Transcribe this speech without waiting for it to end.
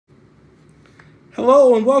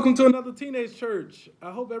Hello and welcome to another Teenage Church.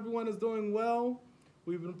 I hope everyone is doing well.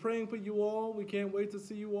 We've been praying for you all. We can't wait to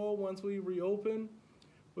see you all once we reopen.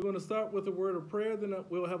 We're going to start with a word of prayer, then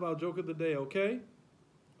we'll have our joke of the day, okay?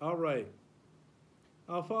 All right.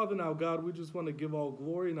 Our Father and our God, we just want to give all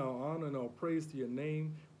glory and all honor and all praise to your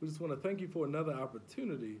name. We just want to thank you for another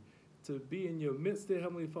opportunity to be in your midst, dear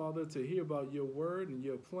Heavenly Father, to hear about your word and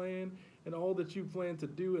your plan and all that you plan to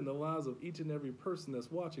do in the lives of each and every person that's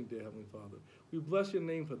watching, dear Heavenly Father. We bless your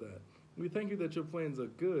name for that. We thank you that your plans are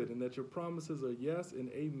good and that your promises are yes and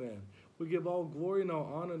amen. We give all glory and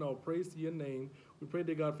all honor and all praise to your name. We pray,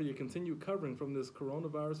 dear God, for your continued covering from this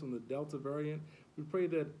coronavirus, from the Delta variant. We pray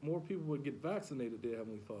that more people would get vaccinated, dear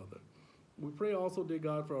Heavenly Father. We pray also, dear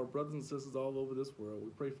God, for our brothers and sisters all over this world. We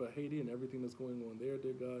pray for Haiti and everything that's going on there,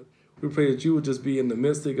 dear God. We pray that you would just be in the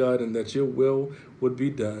midst, dear God, and that your will would be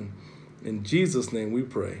done. In Jesus' name we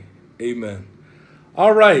pray. Amen.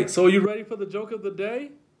 All right, so are you ready for the joke of the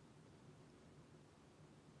day?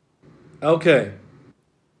 Okay.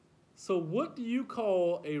 So what do you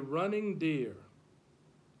call a running deer?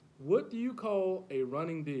 What do you call a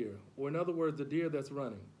running deer? Or in other words, a deer that's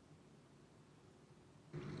running?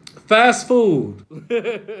 Fast food.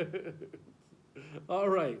 All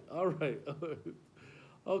right, all right.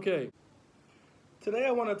 Okay. Today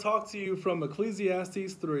I want to talk to you from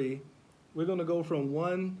Ecclesiastes 3. We're going to go from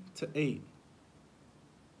 1 to 8.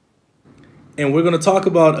 And we're going to talk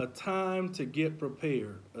about a time to get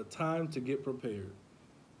prepared. A time to get prepared.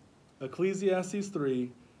 Ecclesiastes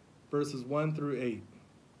 3, verses 1 through 8.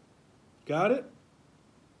 Got it?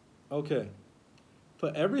 Okay.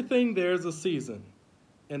 For everything there's a season,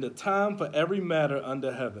 and a time for every matter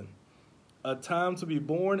under heaven. A time to be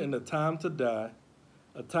born and a time to die.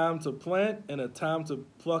 A time to plant and a time to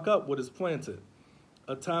pluck up what is planted.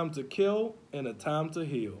 A time to kill and a time to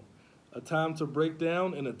heal. A time to break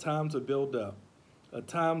down and a time to build up. A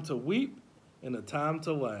time to weep and a time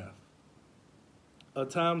to laugh. A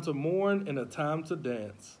time to mourn and a time to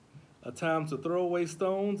dance. A time to throw away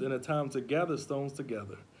stones and a time to gather stones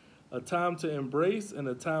together. A time to embrace and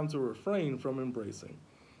a time to refrain from embracing.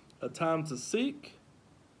 A time to seek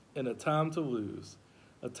and a time to lose.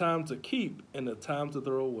 A time to keep and a time to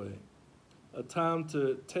throw away. A time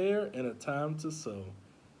to tear and a time to sow.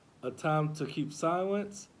 A time to keep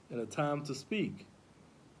silence and a time to speak.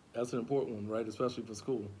 That's an important one, right? Especially for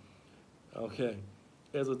school. Okay.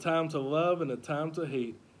 There's a time to love and a time to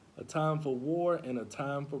hate. A time for war and a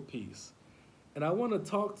time for peace. And I want to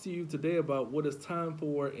talk to you today about what it's time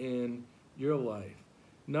for in your life.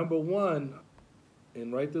 Number one,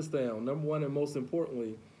 and write this down, number one and most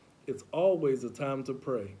importantly, it's always a time to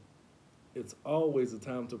pray. It's always a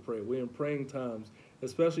time to pray. We're in praying times,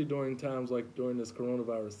 especially during times like during this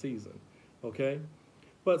coronavirus season, okay?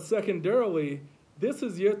 But secondarily, this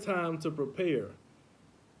is your time to prepare.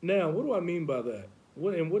 Now, what do I mean by that?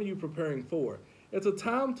 What are you preparing for? It's a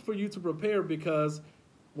time for you to prepare because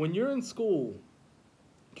when you're in school,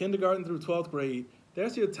 kindergarten through 12th grade,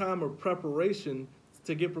 that's your time of preparation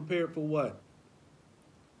to get prepared for what?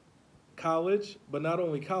 College, but not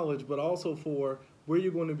only college, but also for where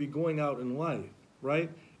you're going to be going out in life,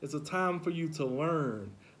 right? It's a time for you to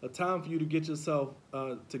learn, a time for you to get yourself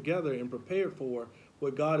together and prepared for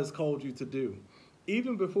what God has called you to do.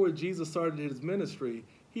 Even before Jesus started his ministry,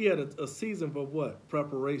 he had a season for what?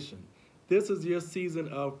 Preparation. This is your season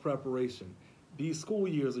of preparation. These school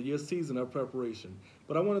years are your season of preparation.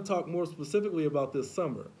 But I want to talk more specifically about this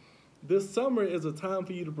summer. This summer is a time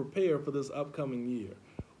for you to prepare for this upcoming year.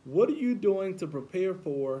 What are you doing to prepare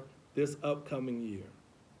for this upcoming year?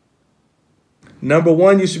 Number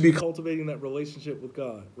one, you should be cultivating that relationship with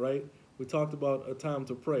God, right? We talked about a time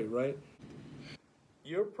to pray, right?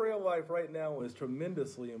 Your prayer life right now is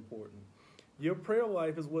tremendously important. Your prayer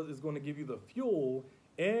life is what is going to give you the fuel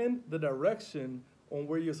and the direction on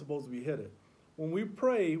where you're supposed to be headed. When we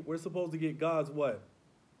pray, we're supposed to get God's what?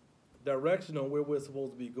 Direction on where we're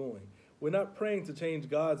supposed to be going. We're not praying to change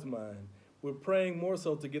God's mind. We're praying more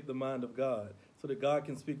so to get the mind of God so that God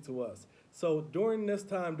can speak to us. So during this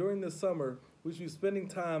time, during this summer, we should be spending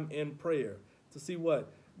time in prayer to see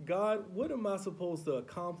what? God, what am I supposed to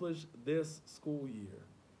accomplish this school year?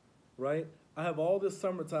 Right? I have all this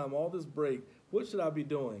summertime, all this break. What should I be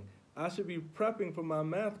doing? I should be prepping for my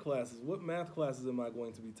math classes. What math classes am I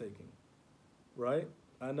going to be taking? Right?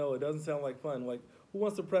 I know it doesn't sound like fun. Like, who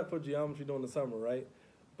wants to prep for geometry during the summer, right?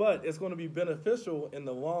 But it's going to be beneficial in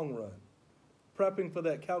the long run. Prepping for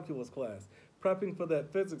that calculus class, prepping for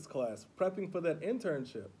that physics class, prepping for that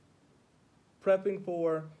internship, prepping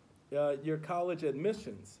for your college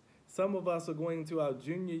admissions. Some of us are going to our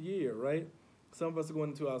junior year, right? Some of us are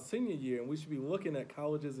going into our senior year, and we should be looking at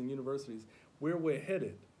colleges and universities where we're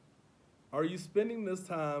headed. Are you spending this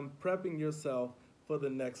time prepping yourself for the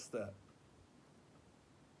next step?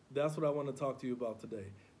 That's what I want to talk to you about today.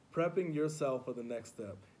 Prepping yourself for the next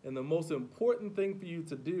step. And the most important thing for you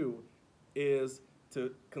to do is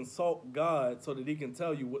to consult God so that he can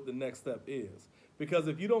tell you what the next step is. Because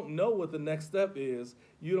if you don't know what the next step is,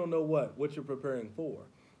 you don't know what you're preparing for.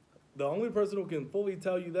 The only person who can fully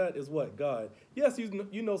tell you that is what? God. Yes,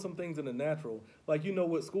 you know some things in the natural, like you know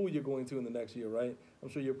what school you're going to in the next year, right? I'm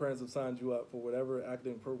sure your parents have signed you up for whatever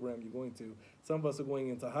academic program you're going to. Some of us are going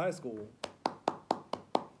into high school,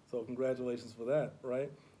 so congratulations for that, right?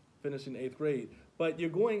 Finishing 8th grade. But you're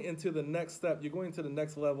going into the next step. You're going to the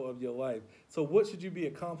next level of your life. So what should you be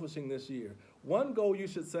accomplishing this year? One goal you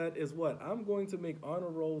should set is what? I'm going to make honor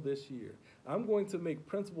roll this year. I'm going to make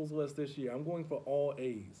principals list this year. I'm going for all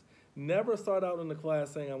A's. Never start out in the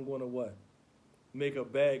class saying I'm going to what? Make a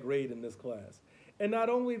bad grade in this class. And not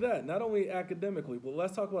only that, not only academically, but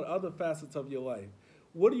let's talk about other facets of your life.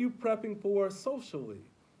 What are you prepping for socially?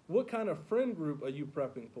 What kind of friend group are you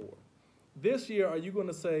prepping for? This year, are you going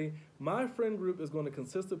to say, my friend group is going to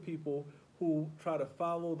consist of people who try to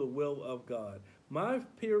follow the will of God. My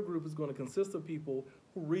peer group is going to consist of people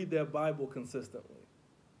who read their Bible consistently.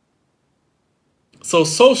 So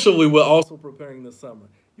socially, we're also preparing this summer.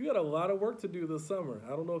 You got a lot of work to do this summer.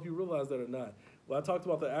 I don't know if you realize that or not. Well, I talked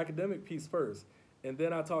about the academic piece first, and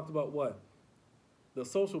then I talked about what? The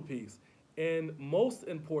social piece. And most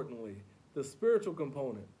importantly, the spiritual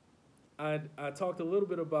component. I talked a little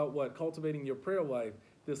bit about what? Cultivating your prayer life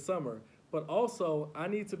this summer. But also, I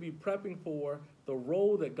need to be prepping for the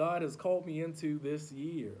role that God has called me into this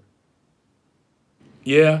year.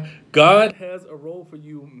 Yeah, God has a role for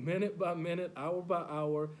you minute by minute, hour by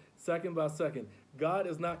hour, second by second. God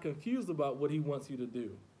is not confused about what he wants you to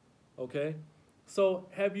do, okay? So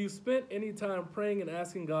have you spent any time praying and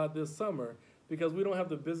asking God this summer, because we don't have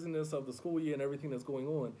the busyness of the school year and everything that's going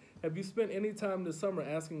on, have you spent any time this summer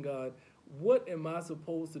asking God, what am I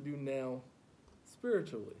supposed to do now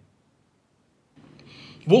spiritually?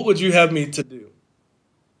 What would you have me to do?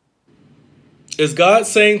 Is God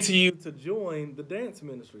saying to you to join the dance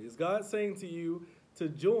ministry? Is God saying to you to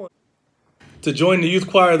join the youth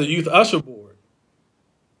choir, the youth usher board?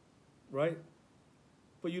 Right?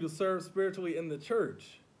 For you to serve spiritually in the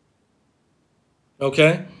church.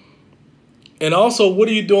 Okay? And also, what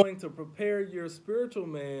are you doing to prepare your spiritual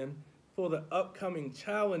man for the upcoming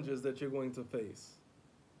challenges that you're going to face?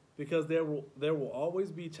 Because there will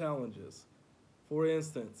always be challenges. For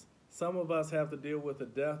instance, some of us have to deal with the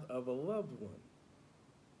death of a loved one.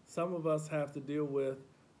 Some of us have to deal with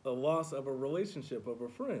the loss of a relationship, of a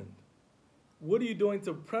friend. What are you doing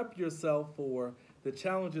to prep yourself for the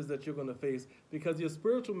challenges that you're going to face? Because your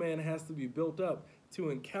spiritual man has to be built up to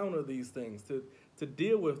encounter these things, to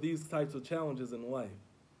deal with these types of challenges in life.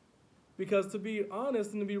 Because to be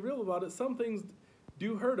honest and to be real about it, some things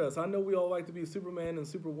do hurt us. I know we all like to be Superman and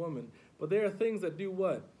Superwoman, but there are things that do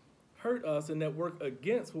what? Hurt us and that work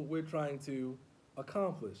against what we're trying to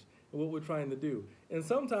accomplish and what we're trying to do. And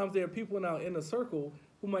sometimes there are people in our inner circle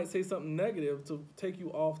who might say something negative to take you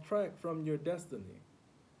off track from your destiny,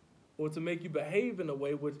 or to make you behave in a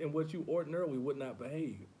way in which you ordinarily would not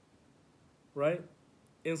behave, right?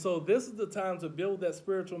 And so this is the time to build that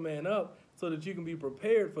spiritual man up so that you can be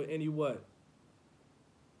prepared for any what?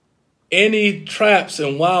 Any traps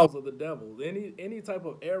and wiles of the devil, any type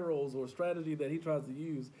of arrows or strategy that he tries to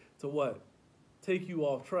use to what? Take you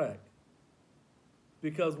off track.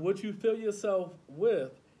 Because what you fill yourself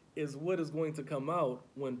with is what is going to come out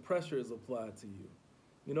when pressure is applied to you.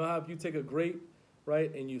 You know how if you take a grape,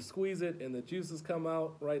 right, and you squeeze it and the juices come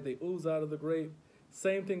out, right, they ooze out of the grape.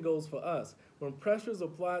 Same thing goes for us. When pressure is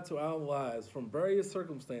applied to our lives from various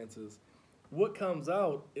circumstances, what comes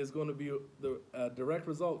out is going to be the direct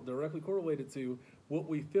result, directly correlated to what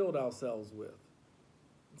we filled ourselves with.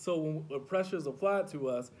 So when pressure is applied to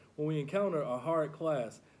us, when we encounter a hard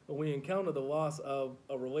class, when we encounter the loss of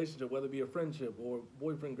a relationship, whether it be a friendship or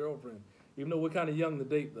boyfriend, girlfriend, even though we're kind of young to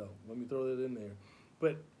date though, let me throw that in there.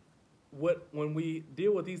 But when we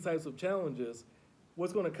deal with these types of challenges,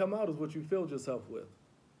 what's going to come out is what you filled yourself with,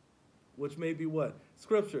 which may be what?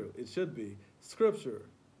 Scripture. It should be Scripture,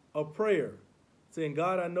 a prayer, saying,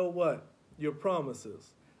 God, I know what? Your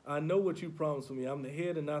promises. I know what you promised for me. I'm the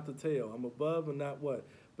head and not the tail. I'm above and not what?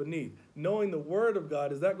 Beneath. Knowing the word of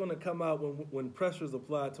God, is that going to come out when pressure is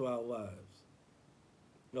applied to our lives?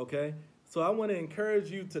 Okay? So I want to encourage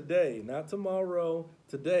you today, not tomorrow,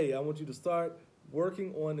 today, I want you to start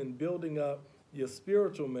working on and building up your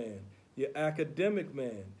spiritual man, your academic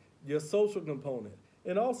man, your social component.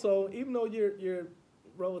 And also, even though you're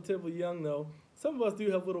relatively young, though, some of us do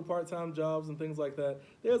have little part-time jobs and things like that.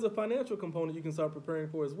 There's a financial component you can start preparing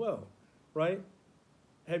for as well, right?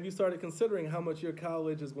 Have you started considering how much your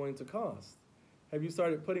college is going to cost? Have you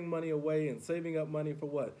started putting money away and saving up money for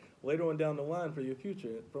what? Later on down the line for your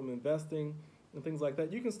future, from investing and things like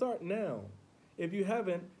that. You can start now. If you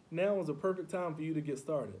haven't, now is a perfect time for you to get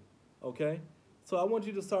started, okay? So I want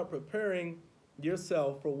you to start preparing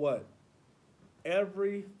yourself for what?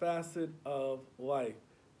 Every facet of life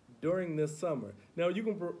during this summer. Now, you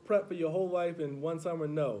can prep for your whole life in one summer,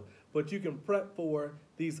 no, but you can prep for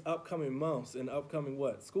these upcoming months and upcoming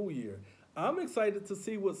what? School year. I'm excited to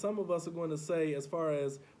see what some of us are going to say as far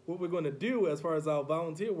as what we're going to do as far as our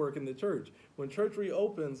volunteer work in the church. When church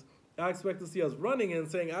reopens, I expect to see us running and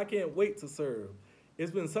saying, I can't wait to serve.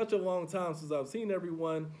 It's been such a long time since I've seen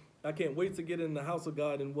everyone. I can't wait to get in the house of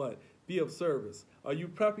God and what? Be of service. Are you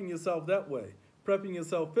prepping yourself that way? Prepping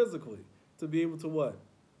yourself physically to be able to what?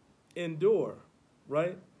 Endure,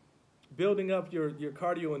 right? Building up your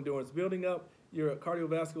cardio endurance, building up your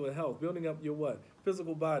cardiovascular health, building up your what?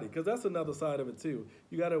 Physical body, because that's another side of it too.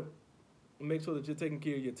 You got to make sure that you're taking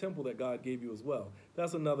care of your temple that God gave you as well.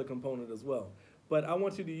 That's another component as well. But I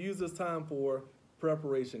want you to use this time for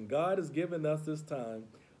preparation. God has given us this time.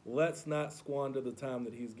 Let's not squander the time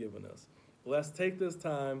that he's given us. Let's take this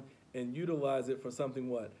time and utilize it for something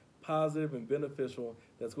what? Positive and beneficial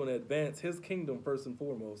that's going to advance his kingdom first and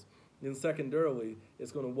foremost. And secondarily,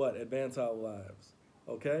 it's going to what? Advance our lives.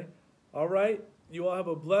 Okay? All right? You all have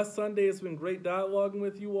a blessed Sunday. It's been great dialoguing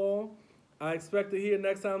with you all. I expect to hear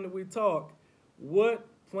next time that we talk what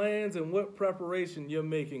plans and what preparation you're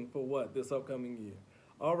making for what this upcoming year.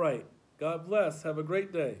 All right. God bless. Have a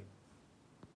great day.